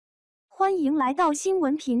欢迎来到新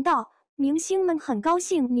闻频道，明星们很高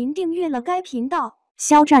兴您订阅了该频道。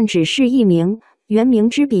肖战只是艺名，原名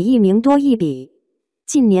只比艺名多一笔。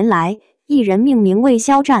近年来，艺人命名为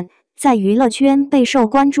肖战，在娱乐圈备受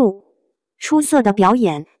关注。出色的表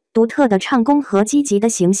演、独特的唱功和积极的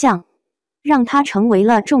形象，让他成为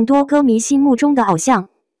了众多歌迷心目中的偶像。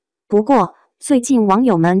不过，最近网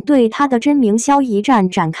友们对他的真名肖一战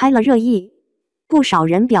展开了热议，不少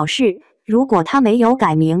人表示，如果他没有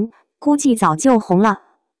改名，估计早就红了。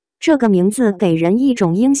这个名字给人一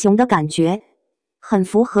种英雄的感觉，很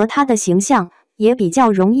符合他的形象，也比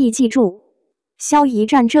较容易记住。肖一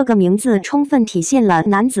战这个名字充分体现了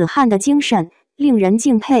男子汉的精神，令人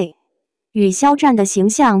敬佩，与肖战的形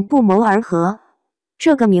象不谋而合。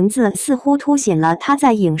这个名字似乎凸显了他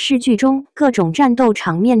在影视剧中各种战斗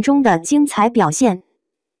场面中的精彩表现。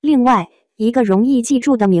另外，一个容易记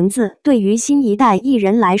住的名字对于新一代艺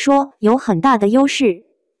人来说有很大的优势，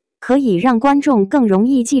可以让观众更容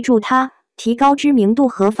易记住他，提高知名度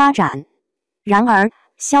和发展。然而，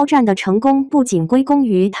肖战的成功不仅归功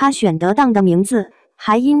于他选得当的名字，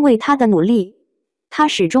还因为他的努力。他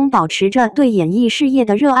始终保持着对演艺事业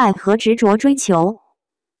的热爱和执着追求，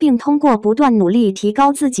并通过不断努力提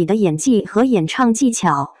高自己的演技和演唱技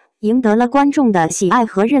巧，赢得了观众的喜爱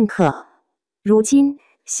和认可。如今，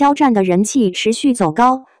肖战的人气持续走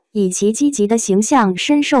高，以其积极的形象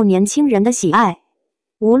深受年轻人的喜爱。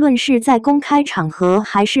无论是在公开场合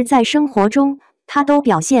还是在生活中，他都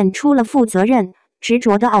表现出了负责任、执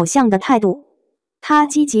着的偶像的态度。他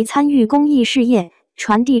积极参与公益事业，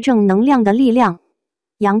传递正能量的力量，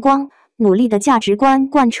阳光、努力的价值观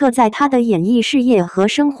贯彻在他的演艺事业和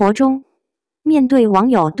生活中。面对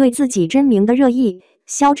网友对自己真名的热议，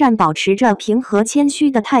肖战保持着平和谦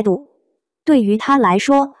虚的态度。对于他来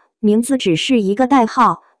说，名字只是一个代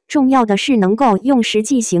号，重要的是能够用实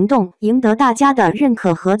际行动赢得大家的认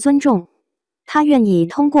可和尊重。他愿意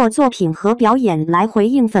通过作品和表演来回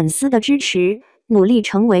应粉丝的支持，努力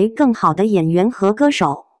成为更好的演员和歌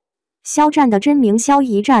手。肖战的真名肖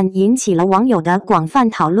一战引起了网友的广泛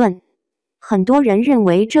讨论，很多人认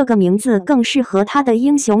为这个名字更适合他的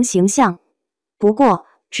英雄形象。不过，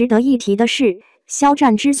值得一提的是，肖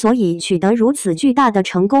战之所以取得如此巨大的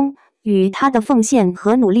成功，与他的奉献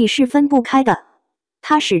和努力是分不开的。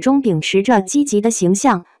他始终秉持着积极的形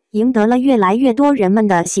象，赢得了越来越多人们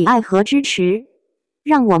的喜爱和支持。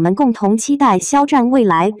让我们共同期待肖战未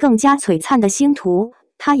来更加璀璨的星途，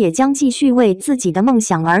他也将继续为自己的梦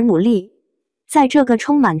想而努力。在这个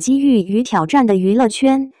充满机遇与挑战的娱乐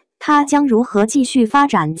圈，他将如何继续发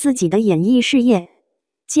展自己的演艺事业？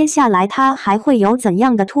接下来他还会有怎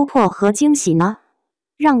样的突破和惊喜呢？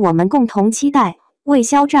让我们共同期待，为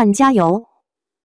肖战加油！